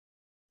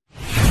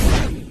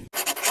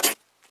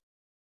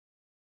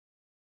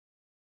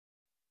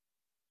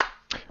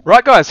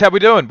Right guys, how we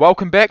doing?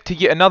 Welcome back to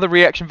yet another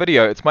reaction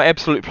video. It's my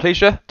absolute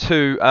pleasure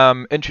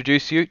to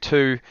introduce you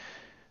to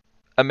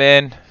a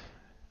man,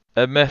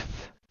 a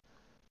myth,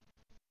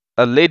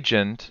 a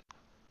legend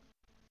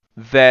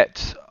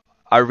that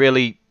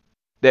really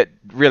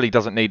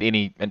doesn't need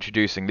any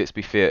introducing, let's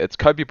be fair. It's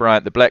Kobe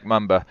Bryant, the Black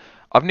Mamba.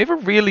 I've never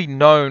really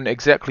known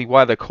exactly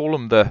why they call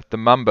him the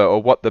Mamba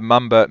or what the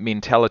Mamba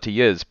mentality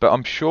is, but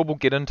I'm sure we'll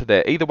get into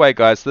that. Either way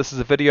guys, this is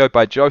a video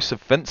by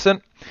Joseph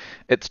Vincent.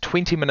 It's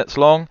 20 minutes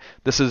long.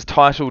 This is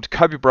titled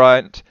Kobe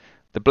Bryant,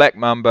 the Black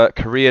Mamba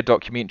Career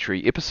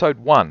Documentary, Episode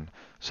 1.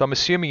 So I'm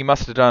assuming you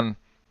must have done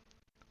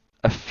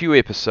a few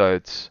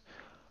episodes,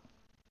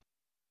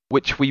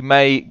 which we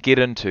may get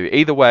into.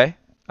 Either way,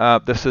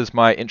 this is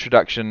my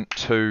introduction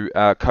to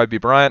Kobe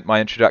Bryant, my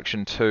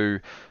introduction to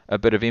a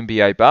bit of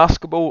NBA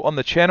basketball on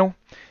the channel,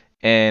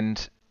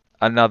 and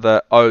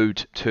another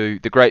ode to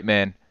the great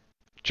man,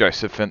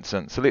 Joseph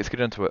Vincent. So let's get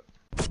into it.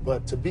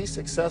 But to be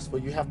successful,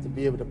 you have to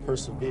be able to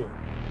persevere.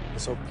 And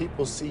so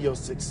people see your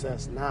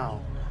success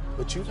now,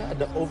 but you've had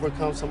to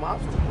overcome some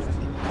obstacles.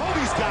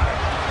 Kobe's got it.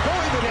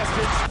 Going the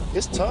distance.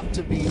 It's tough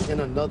to be in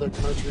another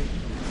country.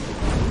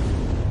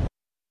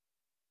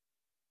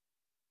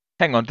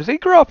 Hang on, did he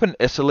grow up in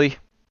Italy?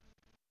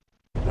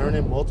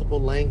 Learning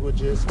multiple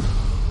languages.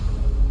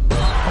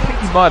 I think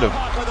he might have.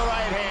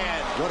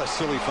 What a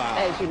silly foul.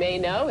 As you may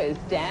know, his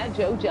dad,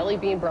 Joe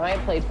Jellybean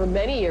Bryant, played for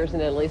many years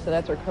in Italy, so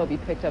that's where Kobe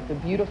picked up the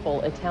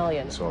beautiful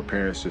Italian. So our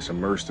parents just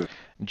immersed us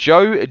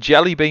Joe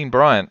Jellybean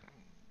Bryant.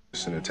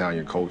 in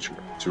Italian culture.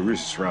 So we were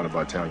surrounded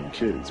by Italian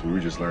kids. We were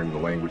just learning the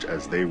language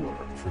as they were.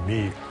 For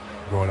me,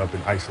 growing up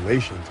in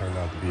isolation turned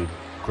out to be a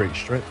great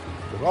strength for me,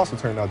 but it also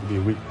turned out to be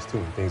a weakness too,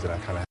 and things that I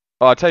kind of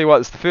Oh, I tell you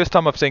what, it's the first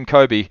time I've seen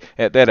Kobe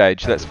at that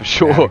age, that's for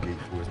sure. navigate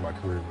through as my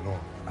career went on.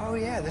 Oh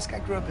yeah, this guy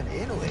grew up in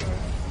Italy,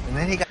 and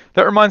then he got.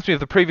 That reminds me of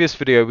the previous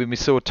video when we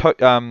saw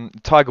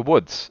Tiger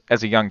Woods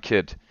as a young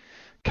kid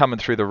coming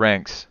through the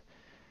ranks.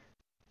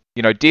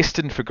 You know,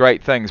 destined for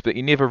great things, but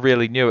you never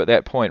really knew at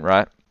that point,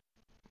 right?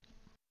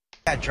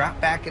 Got dropped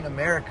back in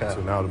America.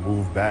 So now to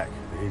move back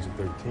at the age of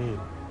 13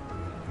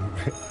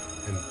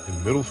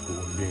 in middle school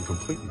and being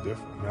completely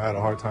different. You know, I had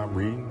a hard time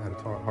reading, I had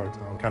a hard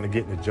time kind of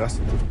getting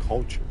adjusted to the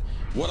culture.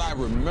 What I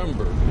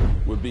remember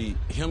would be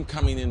him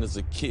coming in as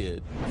a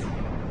kid.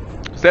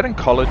 Was that in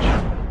college?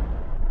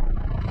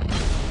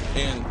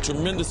 And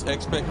tremendous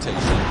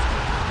expectations.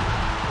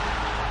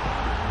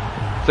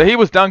 So he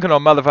was dunking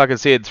on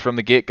motherfuckers' heads from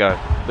the get-go,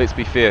 let's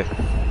be fair.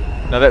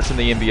 No, that's in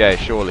the NBA,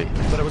 surely.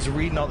 But I was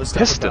reading all this stuff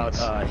Pistons.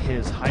 about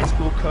his high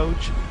school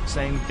coach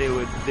saying they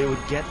would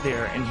get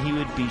there and he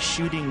would be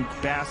shooting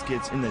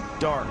baskets in the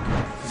dark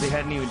because they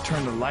hadn't even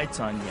turned the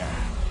lights on yet.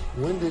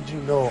 When did you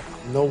know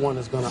no one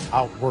is going to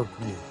outwork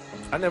you?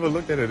 I never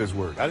looked at it as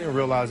work. I didn't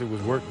realize it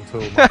was work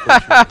until my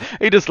first year.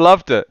 He just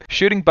loved it.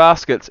 Shooting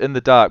baskets in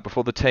the dark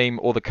before the team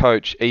or the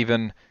coach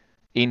even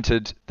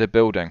entered the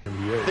building.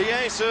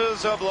 The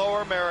Aces of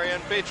Lower Merion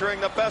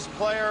featuring the best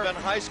player in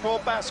high school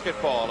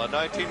basketball in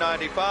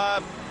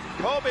 1995,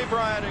 Kobe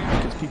Bryant.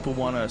 Because people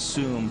want to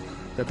assume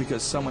that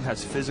because someone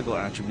has physical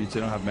attributes, they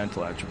don't have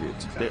mental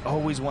attributes. They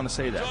always want to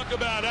say that. Talk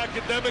about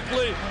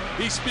academically,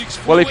 he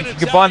speaks Well, if you fluent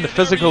can combine the Italian.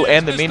 physical There he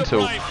and the is,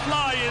 mental, Mr.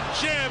 Flying,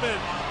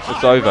 jamming,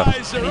 it's over. high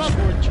riser He up.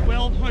 scored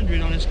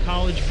 1,200 on his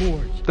college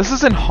boards. This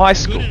is in high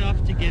school. Good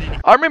enough to get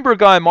an I remember a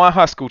guy in my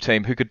high school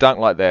team who could dunk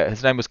like that.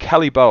 His name was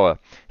Kelly Boa.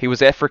 He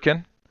was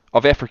African,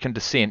 of African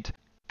descent.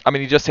 I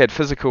mean, he just had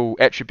physical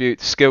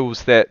attributes,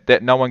 skills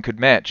that no one could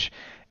match.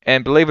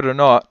 And believe it or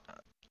not,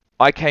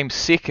 I came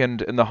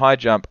second in the high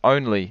jump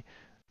only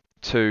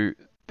to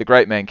the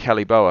great man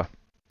Kelly Boa.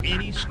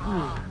 any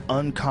school.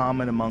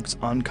 Uncommon amongst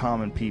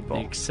uncommon people.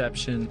 The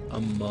exception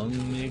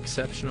among the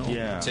exceptional.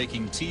 Yeah.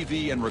 Taking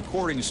TV and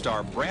recording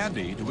star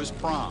Brandy to his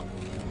prom.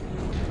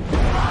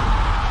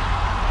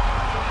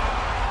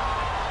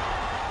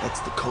 That's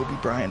the Kobe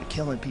Bryant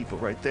killing people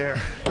right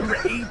there. You're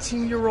an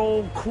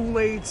 18-year-old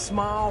Kool-Aid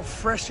smile,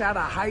 fresh out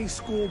of high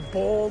school,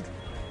 bald,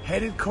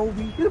 headed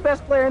Kobe. You're the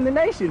best player in the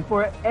nation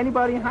for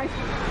anybody in high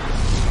school.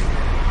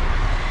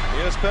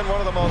 He has been one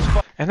of the most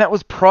fun. And that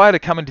was prior to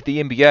coming to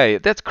the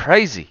NBA. That's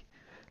crazy.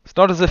 It's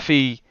not as if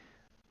he,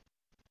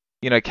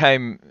 you know,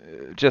 came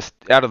just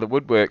out of the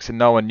woodworks and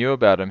no one knew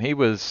about him. He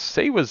was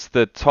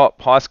the top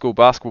high school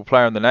basketball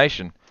player in the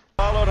nation.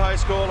 Followed high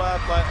school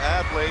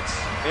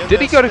athletes. Did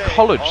he go to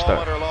college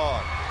though?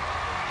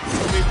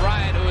 Kobe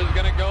Bryant, who is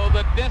going to go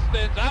the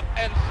distance up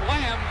and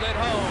slams it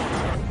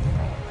home.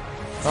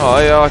 Oh,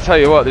 yeah, I'll tell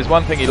you what, there's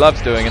one thing he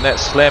loves doing, and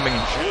that's slamming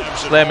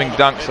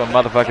dunks on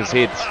motherfuckers'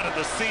 heads. Out of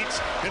the seats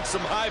and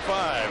some high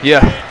fives. Yeah.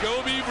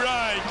 Kobe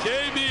Bryant,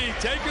 KB,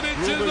 taking it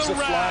to Rumors the are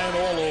rack. flying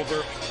all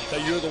over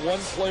that you're the one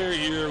player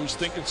here who's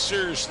thinking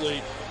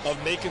seriously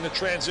of making the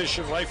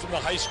transition right from the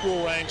high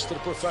school ranks to the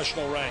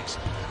professional ranks.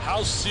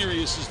 How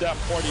serious is that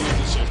part of your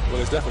decision?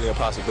 Well, it's definitely a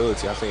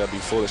possibility. I think I'd be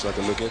foolish not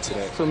to look into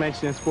that. So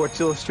mentioned in Sports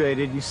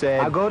Illustrated, you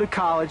said, I'll go to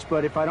college,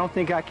 but if I don't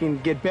think I can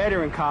get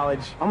better in college,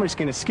 I'm just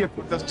going to skip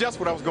it. That's just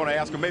what I was going to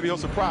ask him. Maybe he'll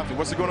surprise me.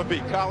 What's it going to be,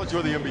 college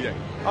or the NBA?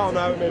 I don't know.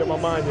 I haven't made up my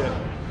mind yet.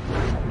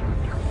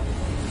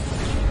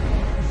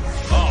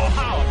 Oh,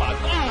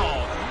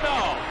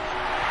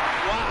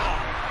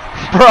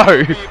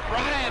 bro. Kobe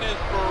Bryant is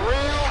for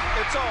real.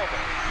 It's over.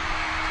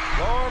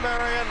 Lower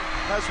Merion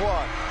has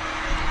won.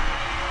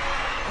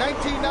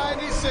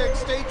 1996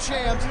 state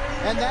champs,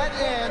 and that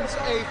ends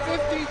a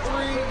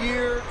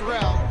 53-year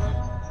drought.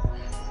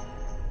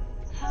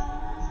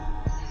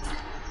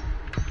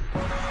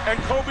 And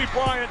Kobe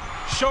Bryant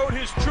showed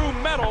his true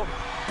mettle,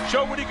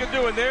 showed what he could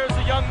do. And there's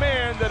a young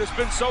man that has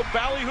been so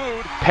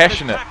ballyhooed,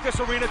 passionate,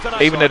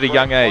 even at a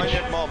young age.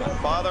 Moment.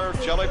 Father,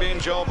 Jelly Bean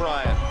Joe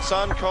Bryant.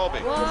 Son, Kobe.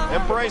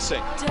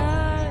 Embracing.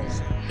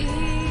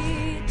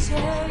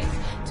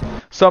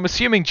 So I'm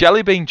assuming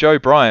Jelly Bean Joe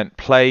Bryant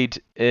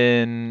played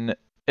in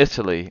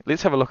Italy.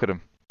 Let's have a look at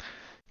him.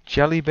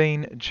 Jelly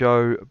Bean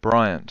Joe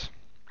Bryant.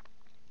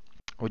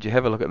 Would you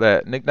have a look at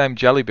that? Nicknamed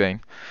Jelly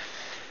Bean.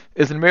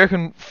 Is an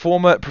American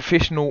former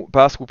professional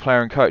basketball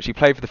player and coach. He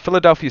played for the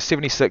Philadelphia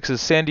 76ers,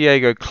 San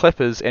Diego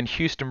Clippers, and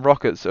Houston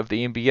Rockets of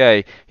the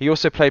NBA. He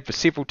also played for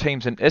several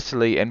teams in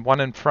Italy and one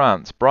in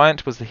France.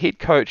 Bryant was the head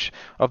coach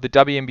of the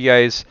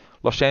WNBA's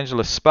Los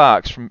Angeles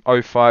Sparks from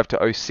 05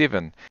 to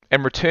 07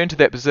 and returned to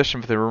that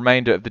position for the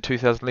remainder of the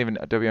 2011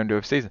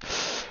 WNBA season.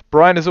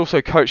 Bryant has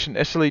also coached in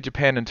Italy,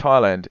 Japan, and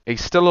Thailand.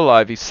 He's still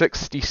alive. He's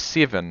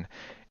 67,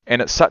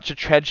 and it's such a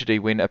tragedy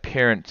when a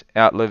parent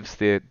outlives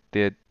their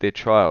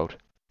child.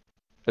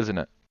 Isn't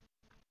it?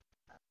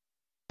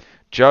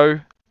 Joe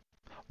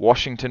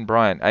Washington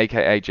Bryant,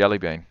 aka Jelly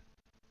Bean.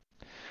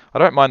 I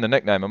don't mind the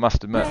nickname, I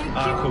must admit.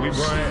 Kobe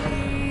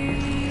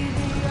Bryant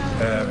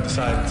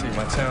decided to take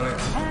my talent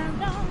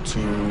to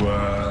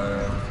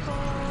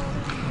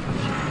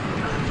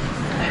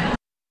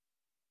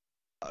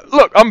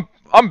Look, I'm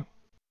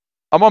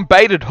on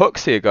baited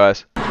hooks here,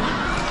 guys.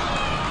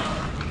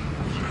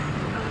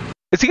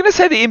 Is he going to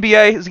say the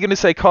NBA? Is he going to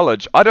say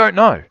college? I don't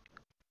know.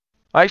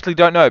 I actually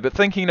don't know, but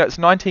thinking that it's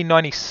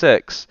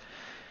 1996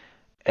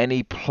 and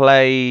he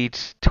played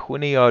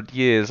 20 odd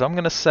years, I'm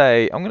gonna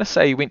say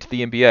he went to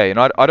the NBA, and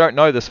I don't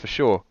know this for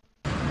sure.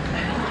 No,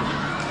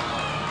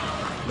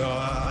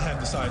 I have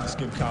decided to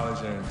skip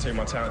college and take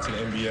my talent to the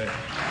NBA.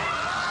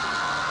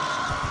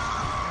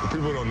 What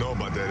people don't know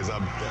about that is I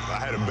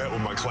had a bet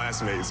with my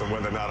classmates on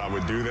whether or not I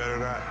would do that or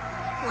not.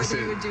 Whether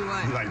you would do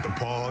what? Like the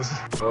pause.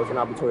 Well, it's an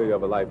opportunity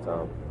of a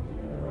lifetime.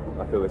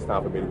 I feel it's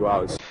time for me to go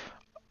out.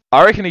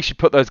 I reckon he should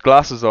put those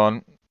glasses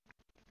on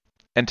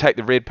and take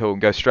the red pill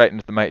and go straight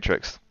into the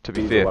Matrix, to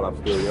be fair. While I'm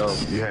still young.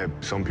 You had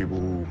some people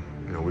who,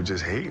 were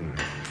just hating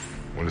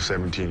on a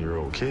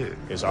 17-year-old kid.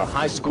 Is our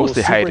high school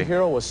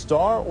superhero a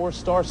star or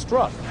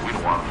star-struck? We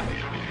don't want him in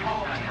the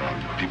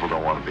NBA. People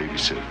don't want to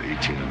babysit an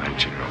 18 or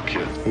 19-year-old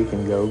kid. He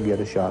can go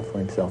get a shot for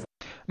himself.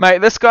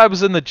 Mate, this guy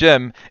was in the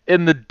gym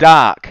in the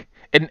dark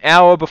an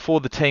hour before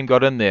the team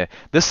got in there.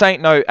 This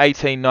ain't no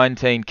 18,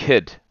 19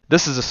 kid.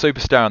 This is a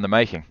superstar in the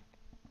making.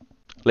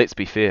 Let's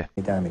be fair.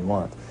 Anytime he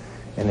wants.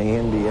 In the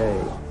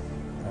NBA...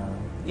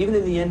 even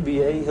in the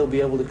NBA, he'll be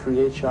able to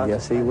create shots?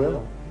 Yes, he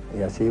will.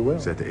 Yes, he will.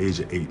 At the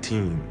age of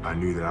 18, I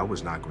knew that I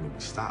was not going to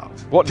be stopped.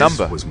 What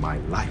number? This was my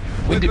life.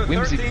 When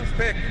was he? 13th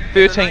pick.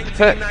 13th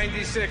pick.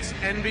 1996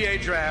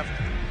 NBA draft.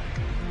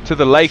 To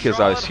the Lakers,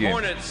 I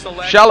assume.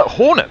 Charlotte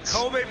Hornets?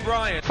 Kobe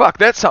Bryant. Fuck,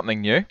 that's something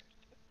new.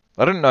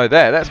 I didn't know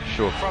that, that's for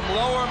sure. From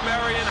Lower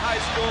Merion High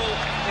School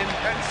in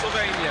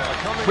Pennsylvania.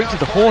 Went to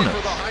the Hornets.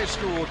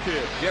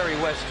 Jerry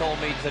West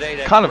told me today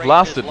that kind of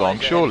lasted long,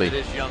 surely.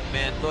 This young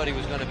man thought he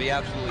was going to be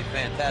absolutely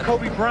fantastic.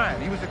 Kobe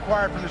Bryant, he was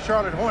acquired from the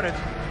Charlotte Hornets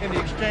in the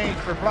exchange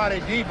for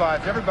Vlade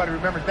Divac. Everybody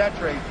remembers that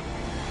trade.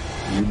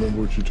 You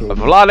remember what you told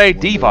me?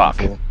 Vlade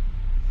Divac.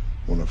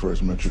 When I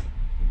first met you,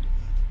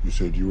 you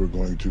said you were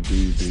going to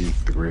be the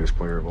greatest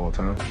player of all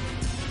time.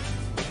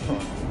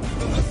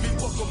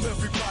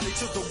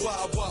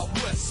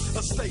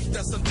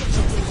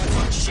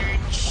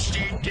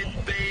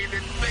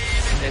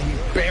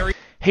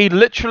 He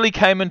literally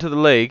came into the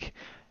league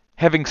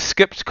having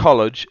skipped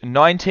college,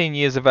 19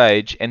 years of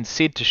age, and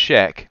said to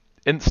Shaq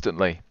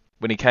instantly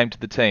when he came to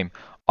the team,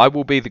 I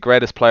will be the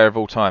greatest player of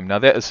all time. Now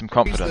that is some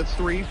confidence. He's the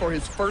three for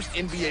his first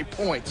NBA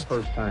points.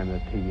 The first time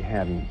that he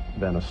hadn't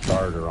been a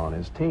starter on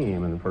his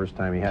team, and the first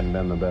time he hadn't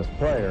been the best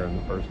player, and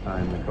the first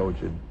time the coach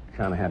had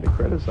kind of had to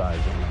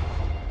criticize him.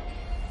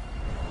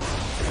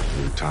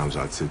 Times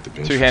I'd sit the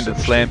bench. Two-handed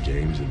slam.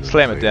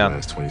 Slam it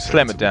down.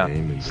 Slam it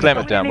down. Slam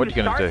it down. What are you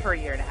going to do? For a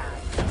year and a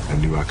half. I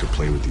knew I could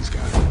play with these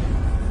guys.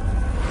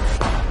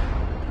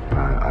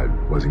 I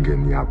wasn't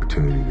getting the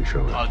opportunity to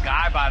show it. A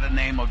guy by the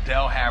name of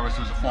Del Harris,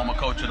 who's a former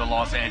coach of the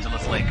Los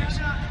Angeles Lakers.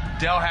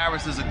 Del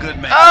Harris is a good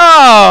man.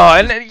 Oh,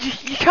 and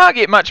you can't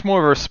get much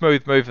more of a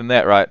smooth move than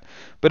that, right?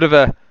 Bit of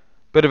a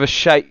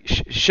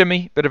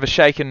shimmy, bit of a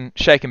shake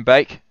and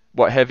bake,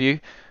 what have you.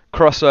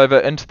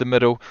 Crossover into the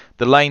middle,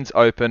 the lane's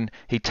open,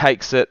 he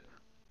takes it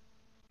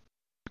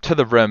to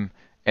the rim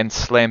and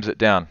slams it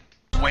down.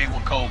 Wait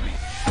with Kobe.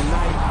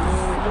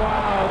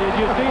 Wow, did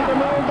you see the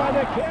move by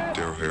the kid?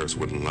 Daryl Harris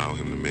wouldn't allow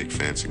him to make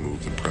fancy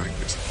moves in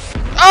practice.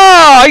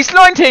 Oh, he's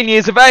 19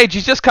 years of age,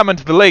 he's just come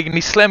into the league and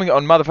he's slamming it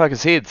on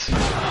motherfuckers' heads.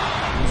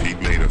 If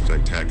he'd made a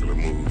spectacular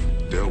move,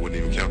 Dale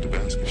wouldn't even count the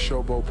basket.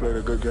 Showboat played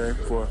a good game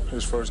for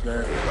his first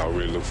game. I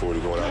really look forward to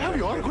going out there. Have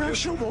you autographed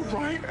Showboat,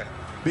 Bryant?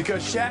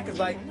 Because Shaq is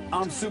like,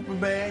 I'm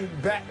Superman,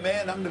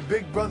 Batman, I'm the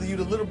big brother, you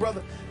the little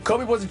brother.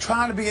 Kobe wasn't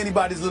trying to be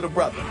anybody's little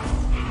brother.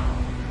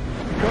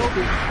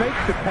 Kobe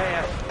faked the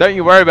pass. Don't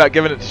you worry about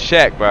giving it to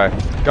Shaq, bro.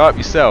 Go up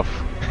yourself.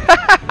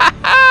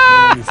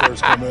 When he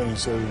first came in, he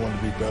said he wanted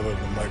to be better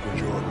than Michael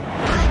Jordan.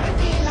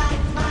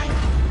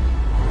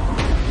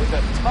 With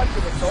a touch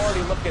of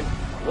authority, looking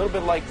a little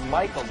bit like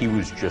Michael. He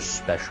was just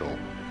special.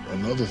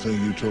 Another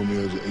thing you told me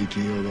as an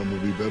 18-year-old, I'm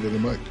going to be better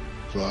than Mike.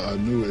 So I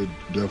knew it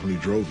definitely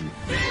drove you.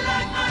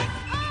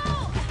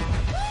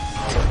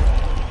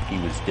 He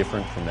was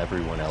different from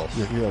everyone else.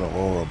 Yeah, he had an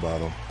aura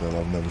about him that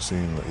I've never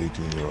seen in an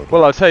 18-year-old.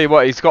 Well, I'll tell you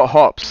what, he's got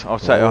hops. I'll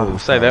say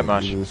that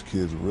much. Either this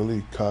kid's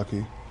really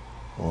cocky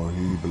or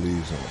he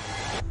believes in it.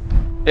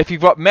 If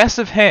you've got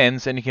massive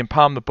hands and you can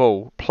palm the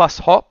ball, plus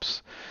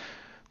hops,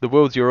 the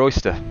world's your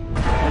oyster.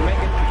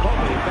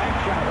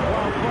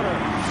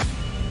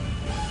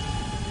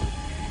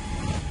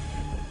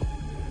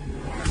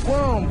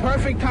 Boom,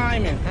 perfect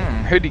timing.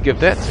 Who'd he give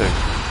that to?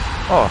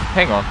 Oh,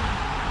 hang on.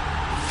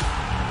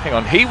 Hang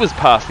on, he was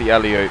past the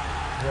alley-oop.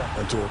 Yeah.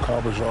 And to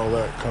accomplish all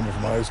that coming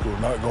from high school,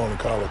 not going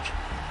to college,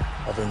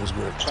 I think was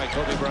great. By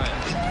Kobe Bryant.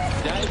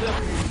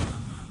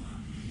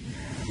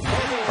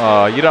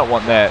 Oh, you don't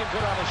want that.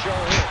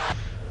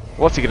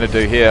 What's he going to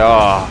do here?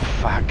 Oh,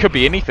 fuck. Could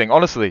be anything,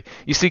 honestly.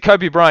 You see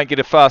Kobe Bryant get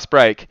a fast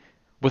break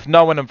with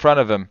no one in front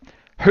of him.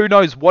 Who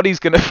knows what he's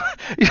going to...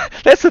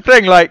 That's the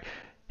thing, like,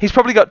 he's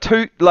probably got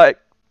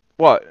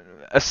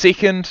a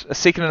second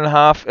and a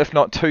half, if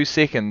not 2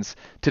 seconds,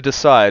 to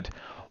decide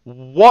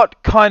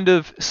what kind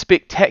of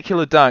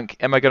spectacular dunk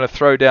am I going to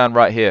throw down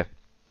right here.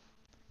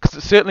 Because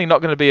it's certainly not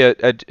going to be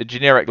a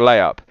generic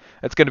layup.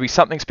 It's going to be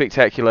something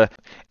spectacular,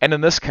 and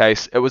in this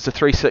case, it was a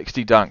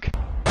 360 dunk.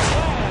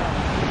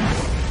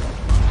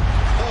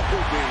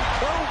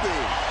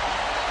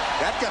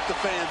 That got the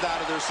fans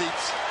out of their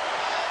seats.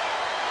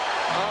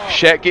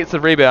 Shaq gets the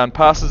rebound,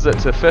 passes it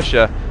to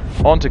Fisher,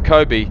 onto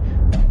Kobe.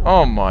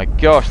 Oh my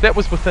gosh, that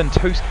was within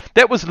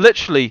that was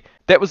literally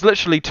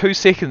 2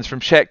 seconds from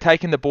Shaq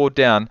taking the board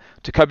down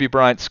to Kobe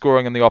Bryant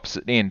scoring on the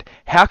opposite end.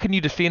 How can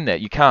you defend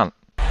that? You can't.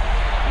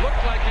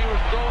 Looked like he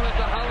was thrown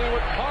into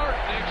Hollywood Park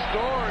next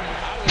door, and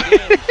I was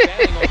getting a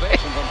standing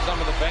ovation from some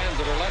of the fans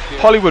that are left here.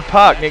 Hollywood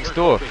Park next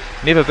door.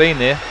 Never been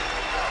there.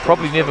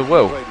 Probably never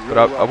will, but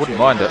I wouldn't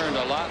mind it. Earned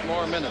a lot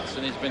more minutes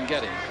than he's been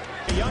getting.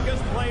 The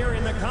youngest player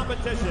in the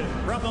competition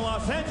from the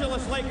Los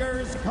Angeles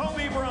Lakers,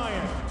 Kobe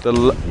Bryant.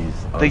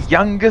 The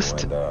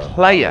youngest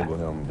player.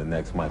 The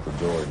next Michael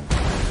Jordan.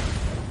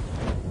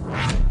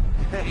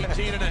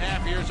 18 and a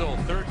half years old,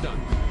 third dunk.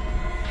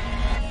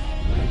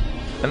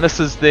 And this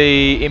is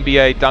the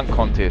NBA dunk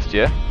contest,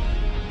 yeah?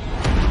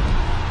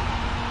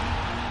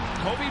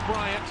 Kobe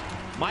Bryant,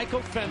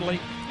 Michael Finley,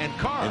 and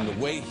Carr. And the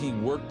way he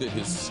worked at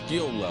his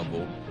skill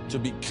level to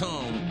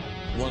become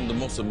one of the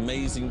most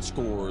amazing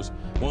scorers,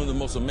 one of the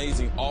most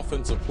amazing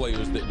offensive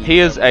players that we've He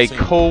is ever a seen.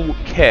 cool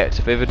cat,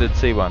 if ever did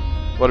see one.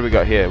 What do we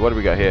got here? What do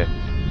we got here?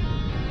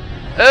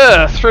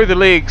 Through the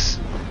legs,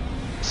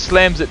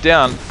 slams it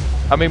down.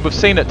 I mean, we've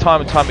seen it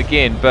time and time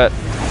again, but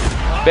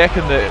back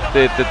in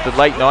the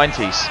late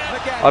 90s,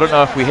 I don't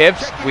know if we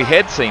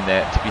had seen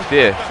that, to be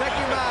fair.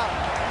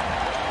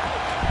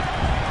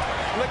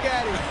 Look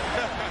at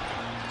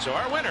him. So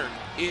our winner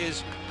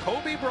is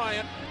Kobe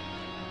Bryant.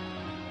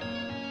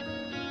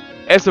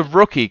 As a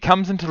rookie,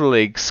 comes into the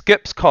league,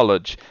 skips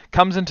college,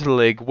 comes into the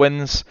league,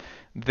 wins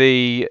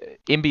the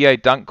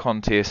NBA dunk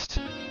contest,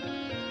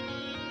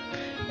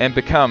 and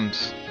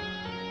becomes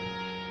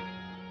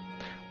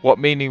what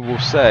many will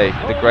say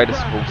the greatest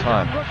of all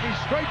time. Rookie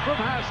straight from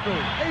high school.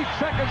 8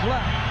 seconds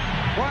left.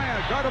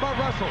 Bryant guarded by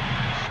Russell.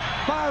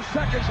 5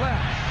 seconds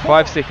left.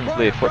 5 seconds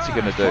left. What's he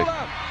going to do?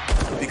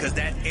 Because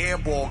that air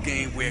ball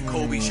game where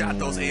Kobe shot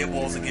those air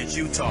balls against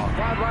Utah.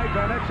 Wide right,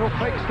 Van Exel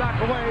fake stock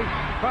away.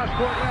 Cross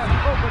court left.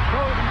 Open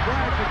Kobe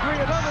Bryant for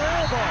 3. Another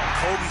air ball.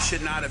 Kobe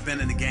should not have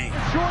been in the game.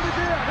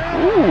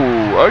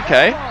 Ooh,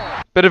 okay.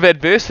 Bit of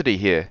adversity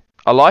here.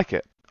 I like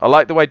it. I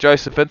like the way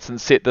Joseph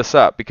Vincent set this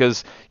up,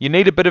 because you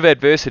need a bit of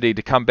adversity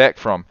to come back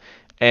from.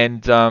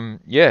 And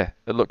yeah,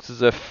 it looks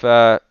as if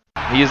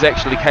he is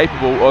actually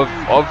capable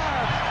of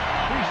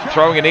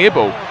throwing an air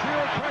ball.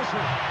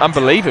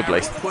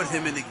 Unbelievably. Put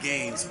him in the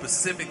game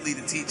specifically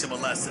to teach him a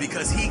lesson,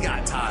 because he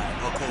got tired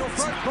of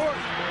Kobe's.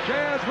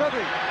 Jazz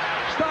Rugby.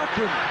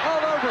 Stockton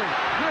all over him.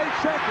 8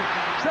 seconds.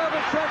 7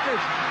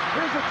 seconds.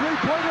 Here's a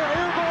three-pointer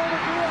air ball to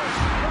the right.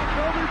 From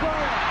Kobe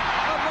Bryant.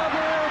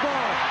 Another air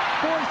ball.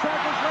 4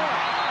 seconds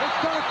left. It's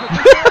Stockton.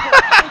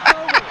 It's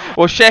over.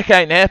 Well, Shaq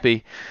ain't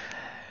happy.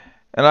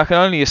 And I can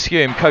only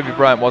assume Kobe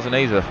Bryant wasn't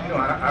either. You know,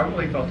 I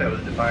really thought that was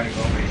a defining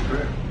moment in his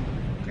career.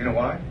 You know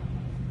why?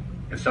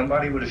 If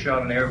somebody would have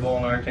shot an air ball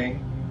on our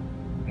team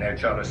and had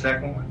shot a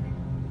second one,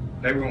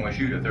 they were going to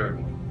shoot a third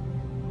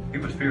one. He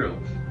was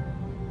fearless.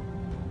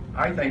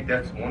 I think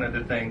that's one of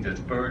the things that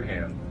spurred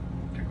him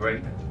to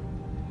greatness.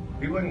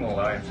 He wasn't going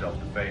to allow himself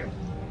to fail.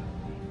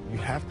 You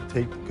have to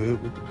take the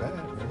good with the bad,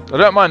 man. I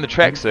don't mind the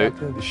tracksuit.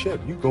 The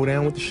ship. You go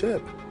down with the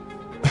ship.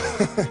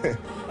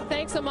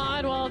 thanks,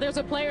 Ahmad. Well, there's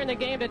a player in the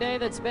game today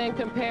that's been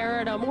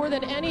compared more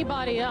than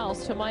anybody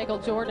else to Michael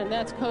Jordan.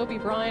 That's Kobe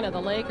Bryant of the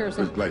Lakers.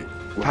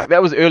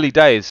 That was early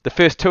days. The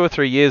first 2 or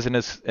 3 years in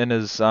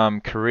his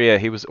career,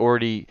 he was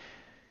already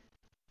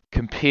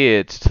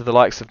compared to the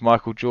likes of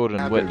Michael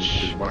Jordan,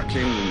 which... When I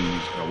came to the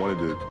league, I wanted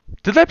to...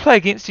 Did they play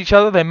against each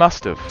other? They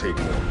must have. Kobe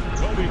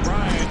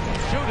Bryant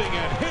shooting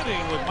and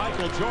hitting with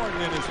Michael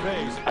Jordan in his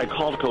face. I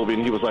called Kobe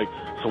and he was like,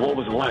 so what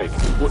was it like?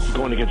 What's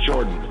going against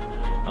Jordan?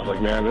 I was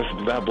like, man, this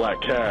is that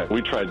black cat.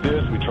 We tried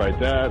this, we tried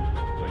that.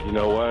 Like, you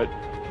know what?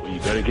 Well, you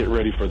better get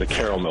ready for the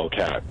caramel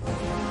cat. We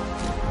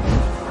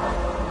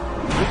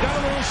got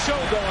a little show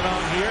going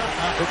on here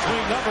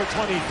between number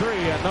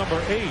 23 and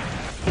number 8.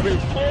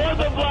 Before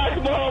the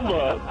Black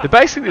Mamba. They're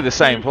basically the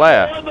same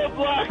player.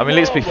 I mean,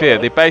 let's be fair.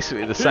 They're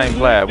basically the same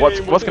player.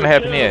 What's going to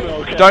happen here?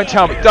 Don't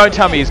tell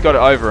me he's got it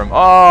over him.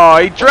 Oh,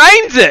 he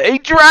drains it. He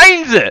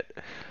drains it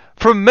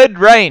from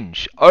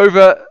mid-range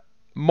over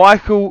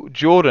Michael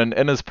Jordan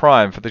in his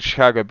prime for the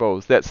Chicago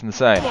Bulls. That's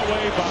insane.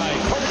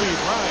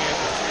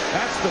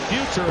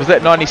 Was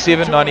that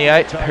 97,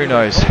 98? Who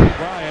knows?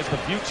 The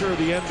future of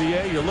the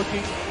NBA, you're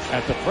looking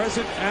at the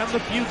present and the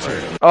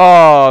future.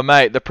 Oh,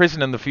 mate, the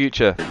present and the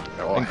future.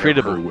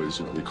 Incredible. All I heard was,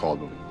 they called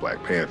him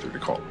Black Panther, they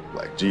called him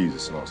Black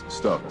Jesus and all that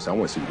stuff. I said, I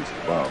want to see what this is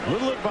about.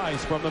 Little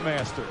advice from the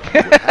master.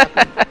 What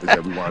happened is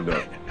that we wound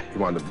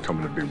up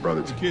becoming a big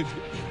brother. The kid,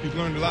 he's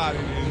learned a lot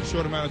in a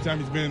short amount of time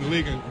he's been in the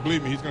league, and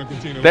believe me, he's going to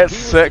continue. That's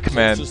sick,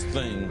 man.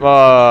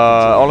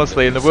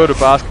 Honestly, in the world of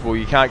basketball,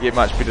 you can't get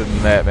much better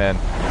than that, man.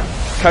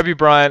 Kobe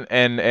Bryant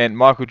and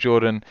Michael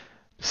Jordan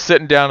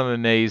sitting down on the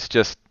knees,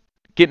 just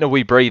getting a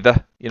wee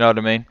breather, you know what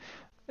I mean?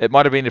 It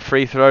might have been a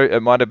free throw, it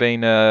might have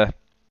been a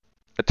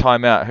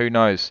timeout, who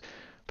knows?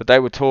 But they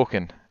were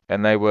talking,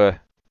 and they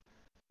were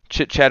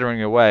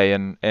chit-chattering away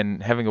and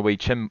having a wee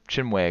chin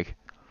wag.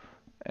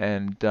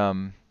 And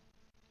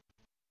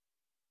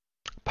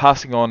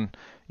passing on,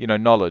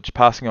 knowledge,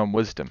 passing on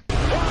wisdom.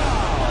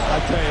 I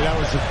tell you, that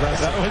was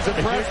impressive. That was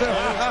impressive.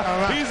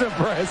 He's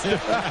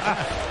impressive.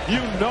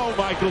 You know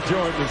Michael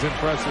Jordan is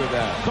impressed with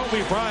that.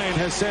 Kobe Bryant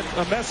has sent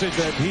a message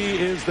that he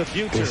is the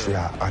future. This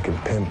year, I can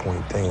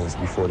pinpoint things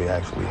before they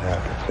actually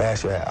happen.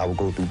 Last year, I would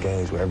go through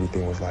games where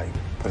everything was like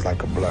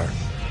a blur.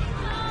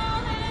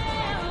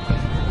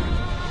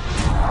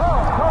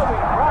 Kobe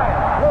Bryant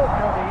flew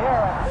through the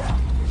air.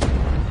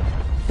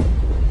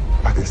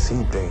 I could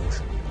see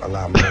things a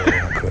lot more than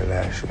I could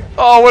last year.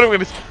 Oh, what are we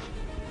going to...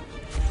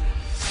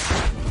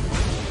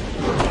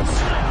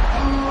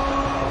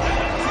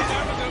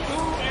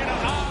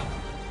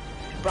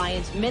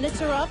 Bryant's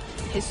minutes are up,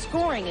 his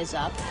scoring is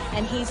up,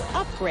 and he's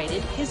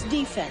upgraded his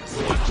defense.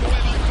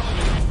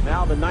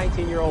 Now the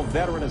 19-year-old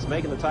veteran is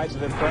making the types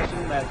of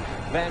impression that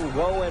Van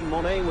Gogh and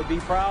Monet would be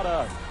proud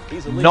of.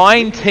 He's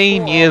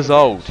 19 years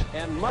old.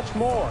 And much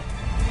more.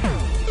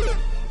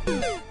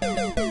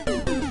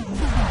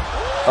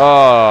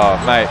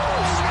 Oh, mate.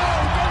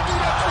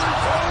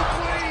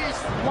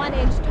 1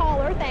 inch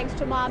taller thanks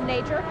to Mom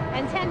Nature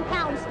and 10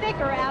 pounds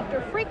thicker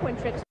after frequent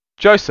trips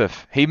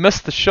Joseph, he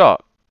missed the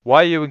shot.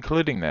 Why are you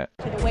including that?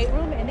 to the weight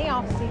room in the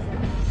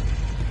off-season.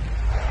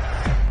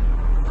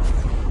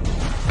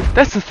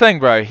 That's the thing,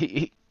 bro.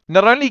 He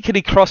not only can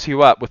he cross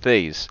you up with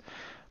ease,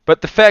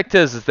 but the fact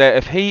is that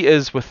if he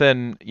is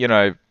within,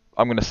 I'm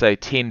going to say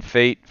 10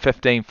 feet,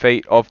 15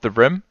 feet of the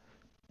rim,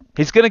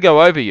 he's going to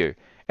go over you.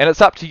 And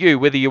it's up to you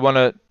whether you want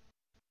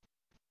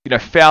to,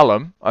 foul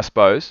him, I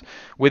suppose,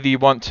 whether you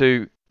want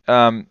to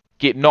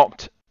get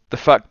knocked the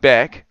fuck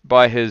back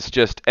by his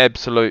just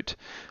absolute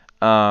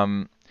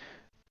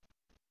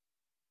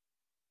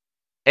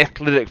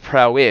athletic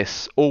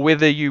prowess, or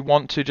whether you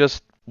want to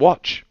just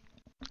watch,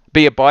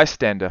 be a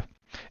bystander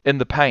in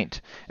the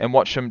paint and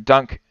watch him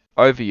dunk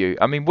over you.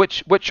 I mean,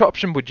 which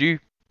option would you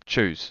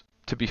choose,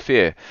 to be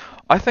fair?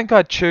 I think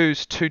I'd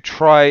choose to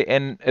try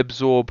and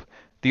absorb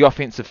the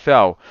offensive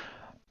foul.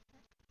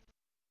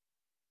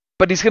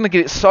 But he's going to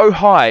get it so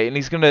high and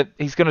he's going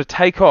to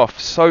take off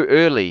so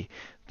early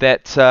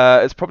that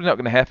it's probably not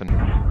going to happen.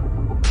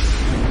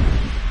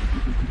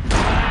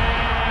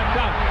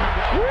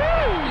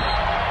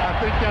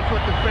 I think that's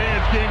what the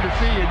fans came to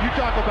see, and you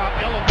talk about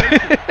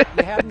elevation.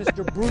 You have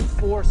Mr. Brute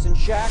Force and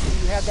Shaq,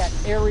 and you have that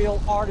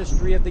aerial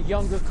artistry of the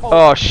younger Kobe.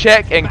 Oh,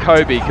 Shaq and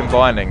Kobe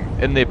combining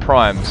in their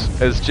primes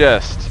is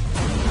just...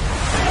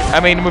 I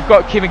mean, we've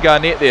got Kevin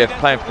Garnett there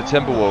playing for the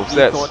Timberwolves.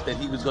 That's... thought that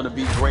he was going to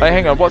be great. Hey,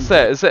 hang on, what's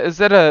that? Is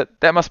that a...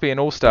 That must be an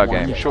all-star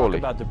game, surely.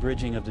 Talk about the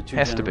bridging of the two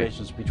Has to be.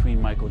 generations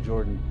between Michael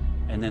Jordan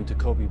and then to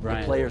Kobe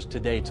Bryant. The players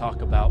today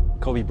talk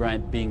about Kobe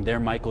Bryant being their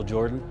Michael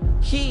Jordan.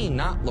 He,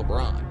 not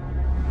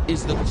LeBron,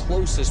 is the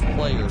closest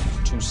player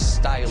to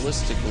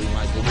stylistically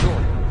Michael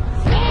Jordan.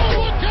 Oh,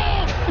 look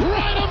out!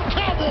 Ride him,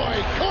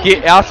 Cowboy! Kobe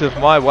Get out of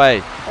my way.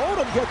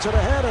 Odom gets it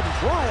ahead, and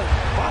Bryant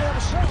by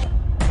himself.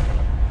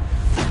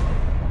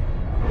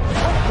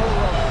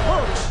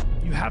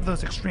 You have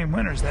those extreme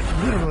winners that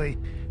literally,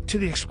 to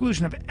the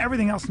exclusion of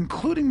everything else,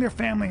 including their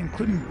family,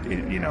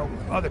 including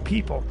other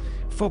people,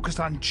 focused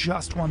on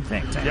just one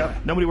thing.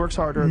 Yep. Nobody works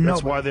harder.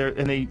 That's why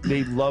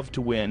they love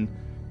to win.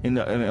 in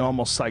an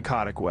almost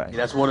psychotic way.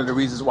 That's one of the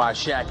reasons why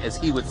Shaq, as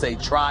he would say,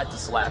 tried to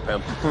slap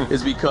him,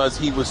 is because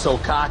he was so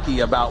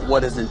cocky about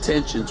what his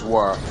intentions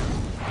were.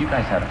 You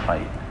guys had a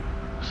fight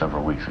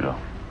several weeks ago.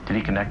 Did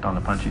he connect on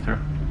the punch you threw?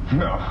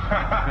 No.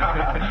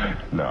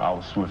 No, I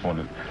was swift on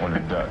the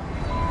duck.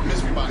 This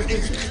is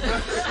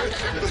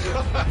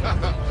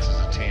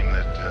a team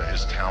that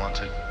is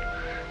talented,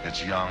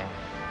 it's young,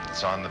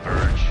 it's on the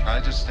verge.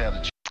 I just had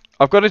a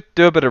I've got to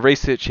do a bit of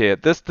research here.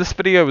 This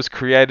video was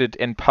created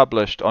and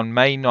published on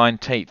May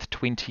 19th,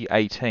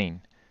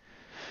 2018.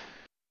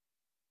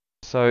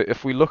 So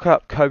if we look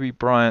up Kobe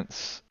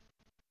Bryant's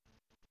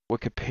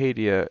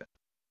Wikipedia,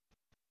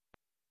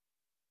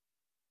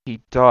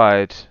 he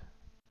died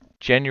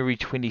January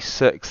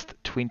 26th,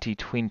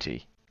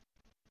 2020.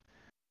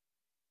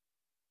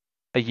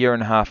 A year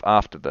and a half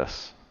after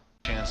this.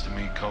 chance to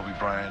meet Kobe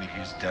Bryant.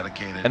 He's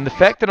dedicated. And the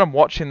fact that I'm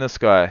watching this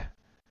guy,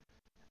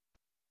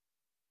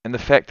 and the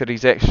fact that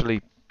he's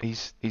actually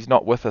he's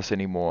not with us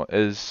anymore,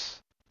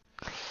 is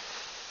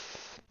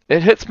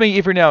it hits me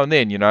every now and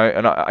then, you know,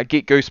 and I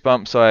get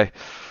goosebumps.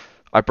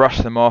 I brush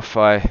them off.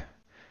 I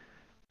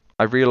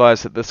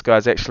realize that this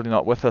guy's actually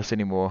not with us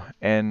anymore,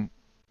 and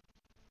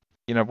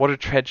you know what a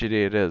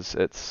tragedy it is.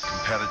 It's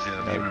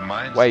competitive. He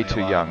reminds way me too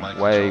a lot young, of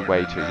Michael way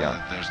Jordan, too young.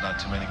 There's not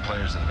too many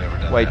players that have ever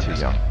done Way that. too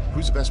young.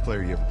 Who's the best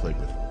player you ever played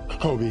with?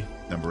 Kobe.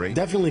 Number 8?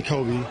 Definitely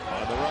Kobe. On the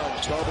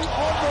run, Kobe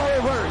on the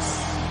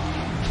reverse.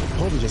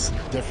 Kobe just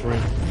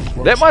different.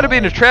 That might have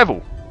been a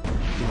travel.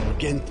 You know,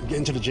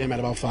 getting to the gym at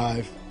about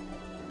 5,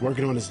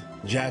 working on his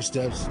jab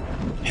steps.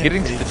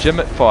 Getting to the gym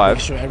at 5.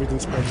 Make sure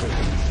everything's perfect.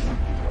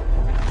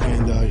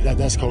 And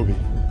that's Kobe.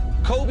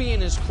 Kobe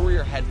in his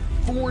career had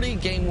 40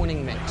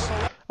 game-winning makes.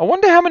 I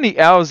wonder how many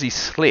hours he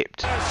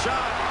slept.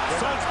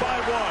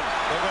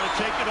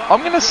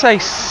 I'm gonna say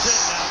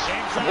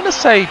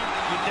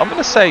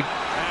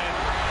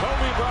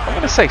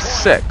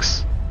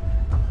 6.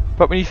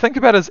 But when you think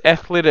about his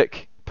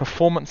athletic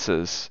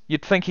performances,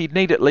 you'd think he'd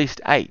need at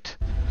least 8.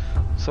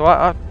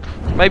 So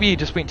maybe he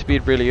just went to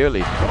bed really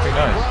early. Who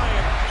knows?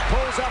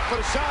 Pulls up for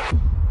the shot.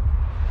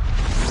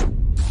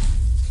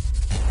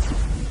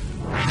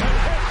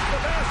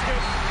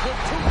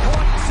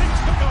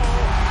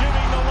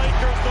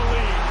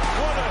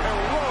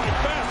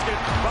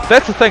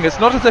 That's the thing, it's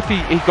not as if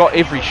he got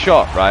every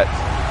shot, right?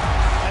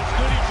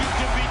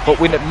 But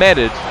when it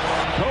mattered,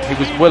 he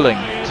was willing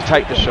to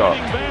take the shot.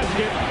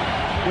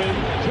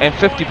 And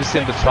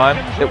 50% of the time,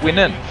 it went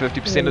in.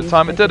 50% of the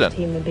time, it didn't.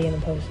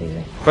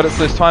 But it's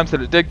those times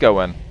that it did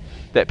go in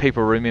that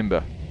people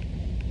remember.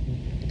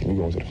 We're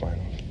going to the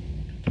finals.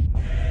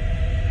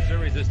 The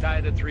series is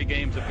tied at 3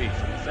 games apiece.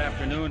 And this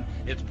afternoon,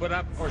 it's put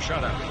up or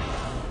shut up.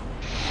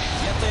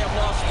 Yet they have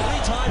lost 3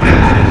 times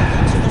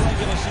once in the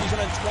regular season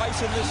and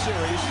twice in this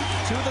series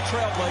to the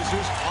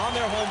Trailblazers on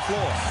their home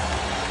floor.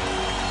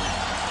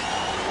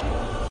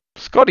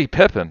 Scottie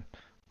Pippen.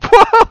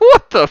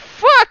 What the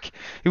fuck?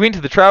 He went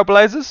to the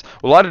Trailblazers?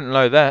 Well, I didn't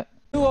know that.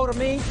 Duo to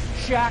me,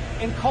 Shaq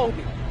and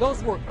Kobe.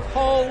 Those were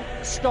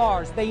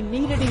co-stars. They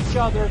needed each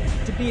other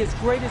to be as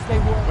great as they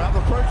were. Well,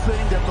 the first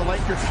thing that the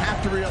Lakers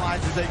have to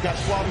realize is they've got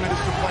 12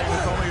 minutes to play and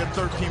it's only a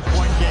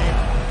 13-point game.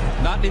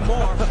 Not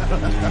anymore.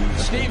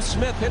 Steve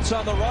Smith hits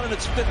on the run and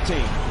it's 15.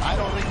 I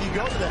don't think he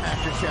goes to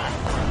after Shaq.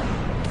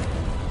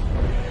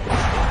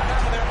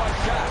 There by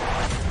Shaq.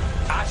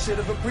 I should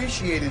have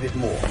appreciated it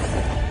more.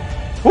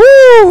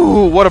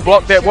 Woo! What a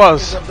block that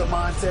was. Of the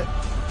mindset,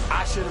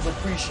 I should have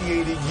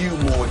appreciated you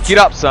more. Get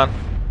up, son.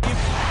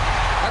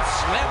 That's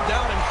slammed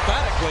down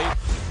emphatically.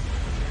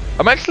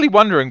 I'm actually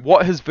wondering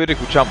what his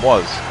vertical jump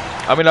was.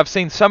 I mean, I've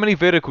seen so many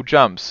vertical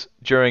jumps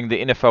during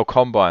the NFL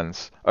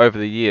combines over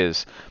the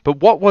years, but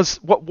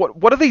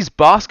what are these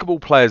basketball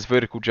players'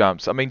 vertical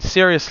jumps? I mean,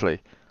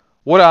 seriously,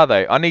 what are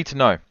they? I need to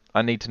know.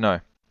 I need to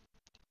know.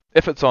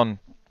 If it's on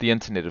the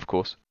internet, of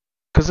course.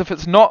 Because if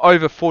it's not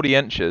over 40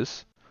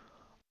 inches,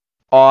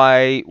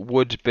 I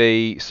would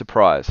be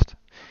surprised.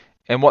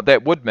 And what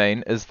that would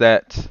mean is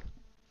that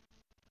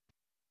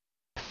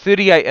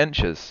 38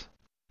 inches.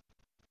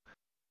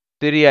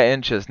 38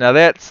 inches. Now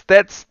that's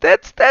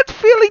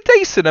fairly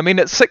decent. I mean,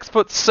 it's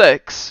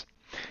 6'6".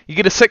 You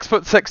get a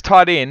 6'6"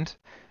 tight end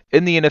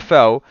in the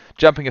NFL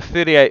jumping a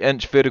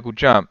 38-inch vertical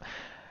jump.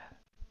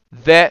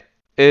 That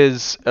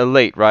is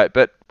elite, right?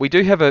 But we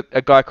do have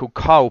a guy called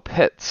Kyle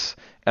Pitts,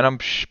 and I'm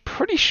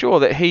pretty sure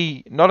that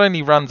he not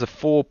only runs a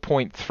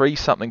 4.3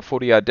 something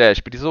 40-yard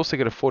dash, but he's also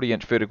got a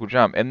 40-inch vertical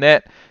jump, and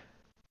that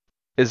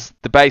is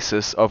the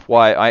basis of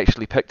why I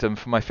actually picked him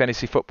for my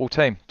fantasy football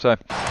team. So,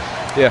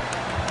 yeah.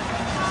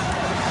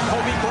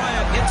 Kobe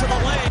Bryant into the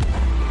lane.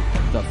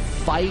 The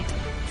fight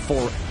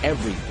for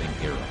everything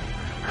era.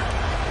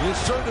 The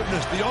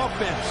assertiveness, the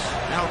offense.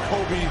 Now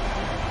Kobe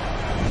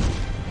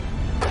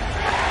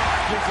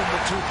gives him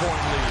the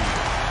 2-point lead.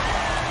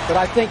 But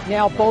I think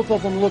now both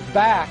of them look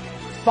back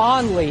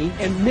fondly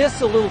and miss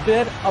a little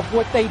bit of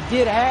what they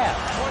did have.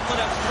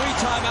 Portland has 3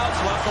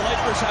 timeouts left. The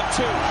Lakers have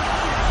 2.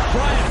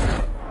 Bryant.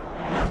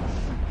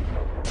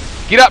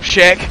 Get up,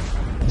 Shaq.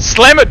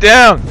 Slam it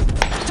down.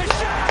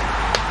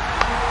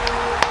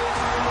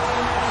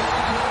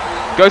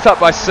 Goes up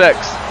by 6.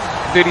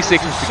 30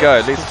 seconds to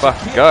go. Let's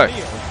fucking go.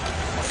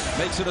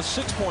 Makes it a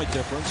 6-point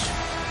difference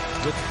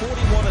with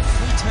 41 and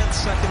 3/10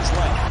 seconds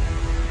left.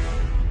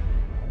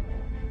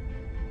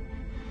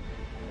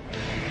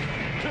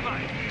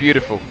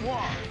 Beautiful.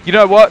 You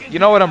know what? You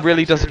know what I'm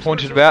really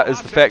disappointed about is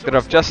the fact that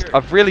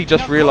I've really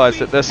just realised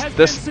that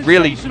this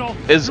really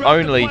is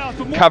only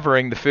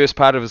covering the first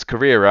part of his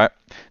career, right?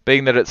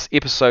 Being that it's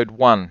episode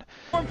 1.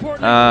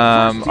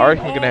 I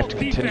reckon we're gonna have to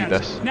continue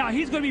this. Now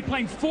he's going to be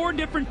playing 4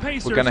 different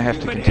pacers. We're gonna have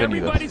to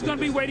continue this. Everybody's going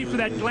to be waiting for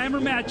that glamour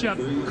matchup: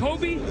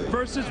 Kobe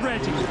versus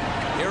Reggie.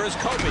 Here is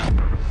Kobe.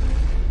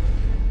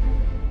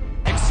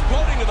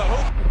 Exploding to the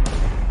hoop.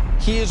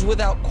 He is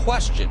without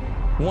question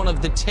one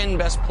of the 10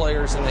 best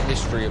players in the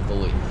history of the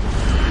league.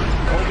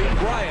 Kobe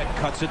Bryant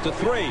cuts it to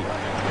 3.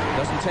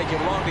 Doesn't take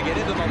him long to get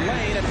into the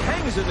lane and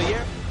hangs in the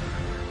air.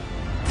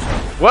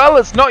 Well,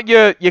 it's not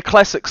your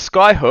classic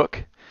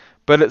skyhook,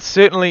 but it's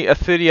certainly a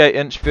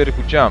 38-inch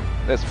vertical jump,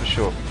 that's for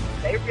sure.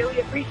 They really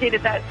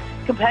appreciated that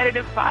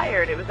competitive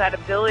fire. It was that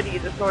ability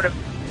to sort of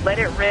let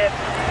it rip.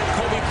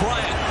 Kobe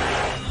Bryant.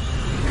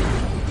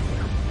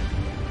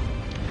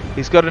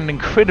 He's got an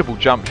incredible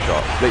jump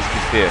shot, let's be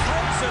fair.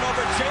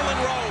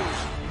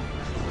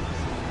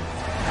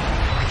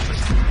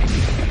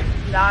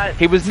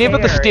 He was never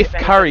the Steph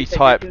Curry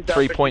type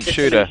 3-point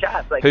shooter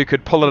who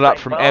could pull it up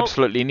from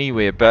absolutely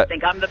anywhere, but I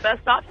think I'm the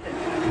best option.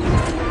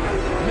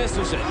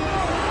 Misses it.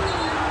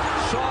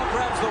 Shaw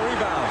grabs the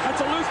rebound.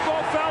 That's a loose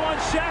ball foul on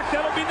Shaq.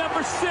 That'll be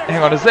number 6.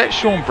 hang on, is that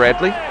Sean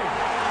Bradley?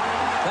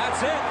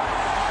 That's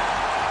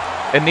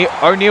it. And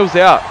O'Neal's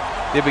out.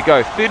 There we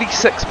go.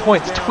 36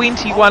 points,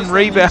 21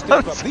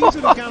 rebounds. These are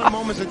the kind of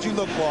moments that you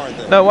look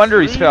for. No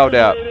wonder he's fouled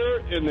out.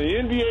 In the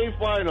NBA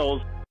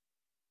Finals.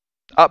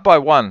 Up by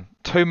 1.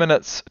 2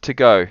 minutes to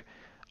go.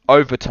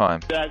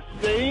 Overtime. That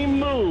same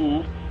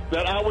move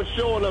that I was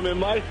showing them in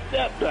my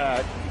step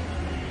back,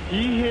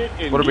 he hit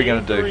in What are we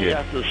going to do here?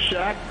 after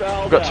Shaq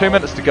fouled We've got 2 out.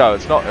 minutes to go.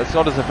 It's not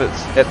as if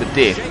it's at the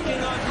death.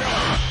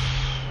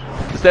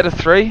 Is that a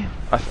 3?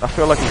 I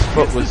feel like his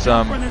foot was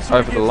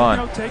over the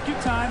line. Take your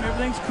time.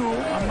 Everything's cool.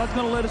 I'm not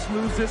going to let us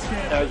lose this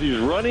game. As he's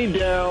running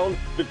down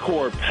the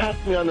court, pats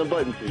me on the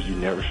butt and says, "You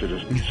never should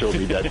have showed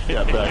me that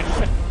step back."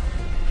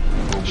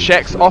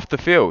 Shaq's off the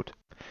field.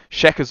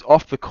 Shaq is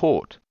off the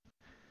court,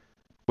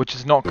 which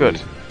is not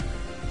good.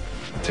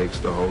 Takes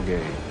the whole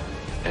game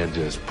and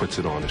just puts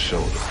it on his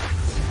shoulder.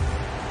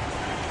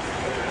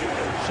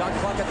 Shot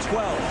clock at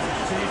 12.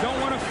 So you don't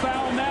want to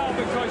foul now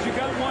because you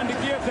got one to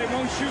give. They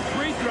won't shoot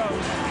free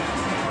throws.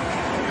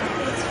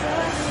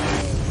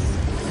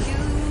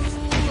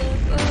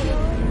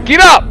 Get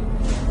up!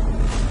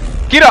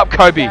 Get up,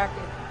 Kobe!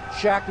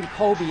 Shaq and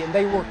Kobe, and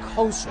they were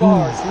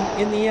co-stars.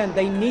 In the end,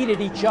 they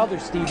needed each other,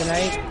 Stephen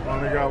A.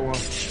 Only got one.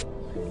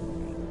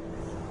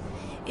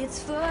 It's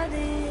for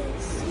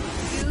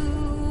this.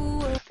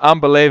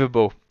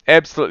 Unbelievable.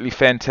 Absolutely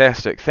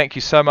fantastic. Thank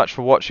you so much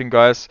for watching,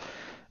 guys.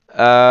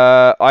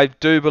 I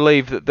do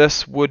believe that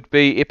this would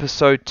be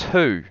episode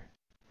 2.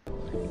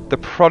 The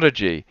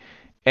Prodigy.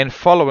 And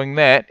following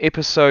that,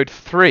 episode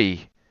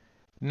 3.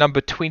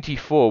 Number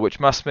 24, which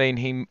must mean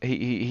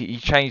he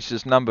changed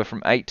his number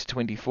from 8 to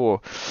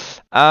 24.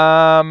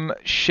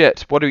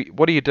 Shit. What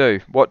do you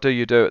do? What do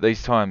you do at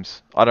these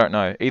times? I don't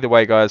know. Either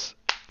way, guys,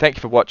 thank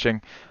you for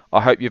watching.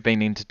 I hope you've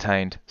been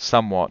entertained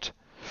somewhat.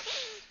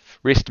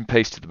 Rest in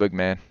peace to the big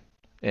man.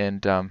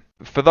 And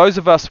for those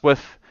of us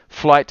with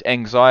flight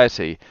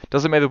anxiety,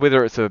 doesn't matter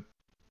whether it's a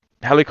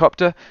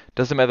helicopter,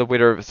 doesn't matter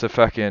whether it's a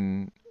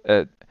fucking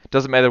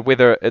doesn't matter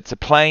whether it's a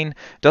plane,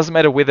 doesn't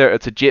matter whether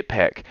it's a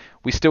jetpack,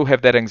 we still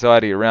have that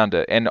anxiety around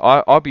it. And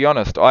I'll be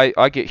honest,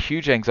 I get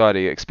huge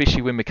anxiety,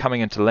 especially when we're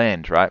coming into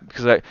land, right?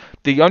 Because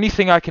the only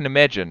thing I can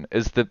imagine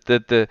is those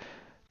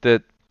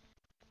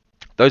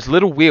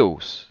little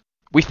wheels.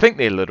 We think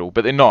they're little,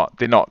 but they're not.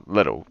 They're not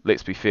little,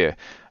 let's be fair.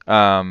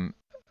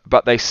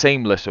 But they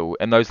seem little,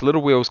 and those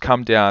little wheels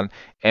come down,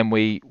 and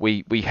we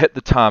hit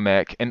the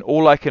tarmac, and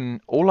all I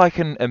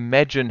can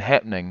imagine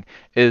happening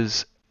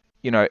is,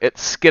 you know,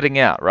 it's skidding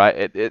out,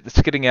 right? It's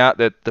skidding out,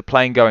 the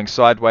plane going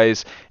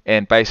sideways,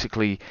 and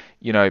basically,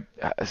 you know,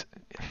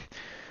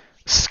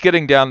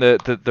 skidding down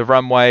the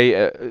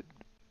runway,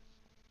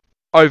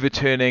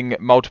 overturning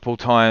multiple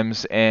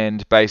times,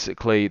 and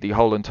basically the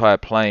whole entire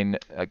plane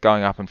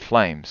going up in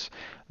flames.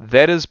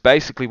 That is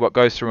basically what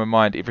goes through my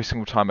mind every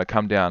single time I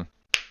come down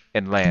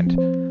and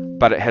land,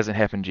 but it hasn't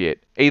happened yet.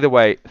 Either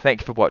way, thank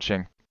you for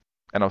watching,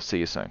 and I'll see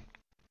you soon.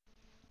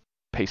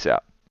 Peace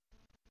out.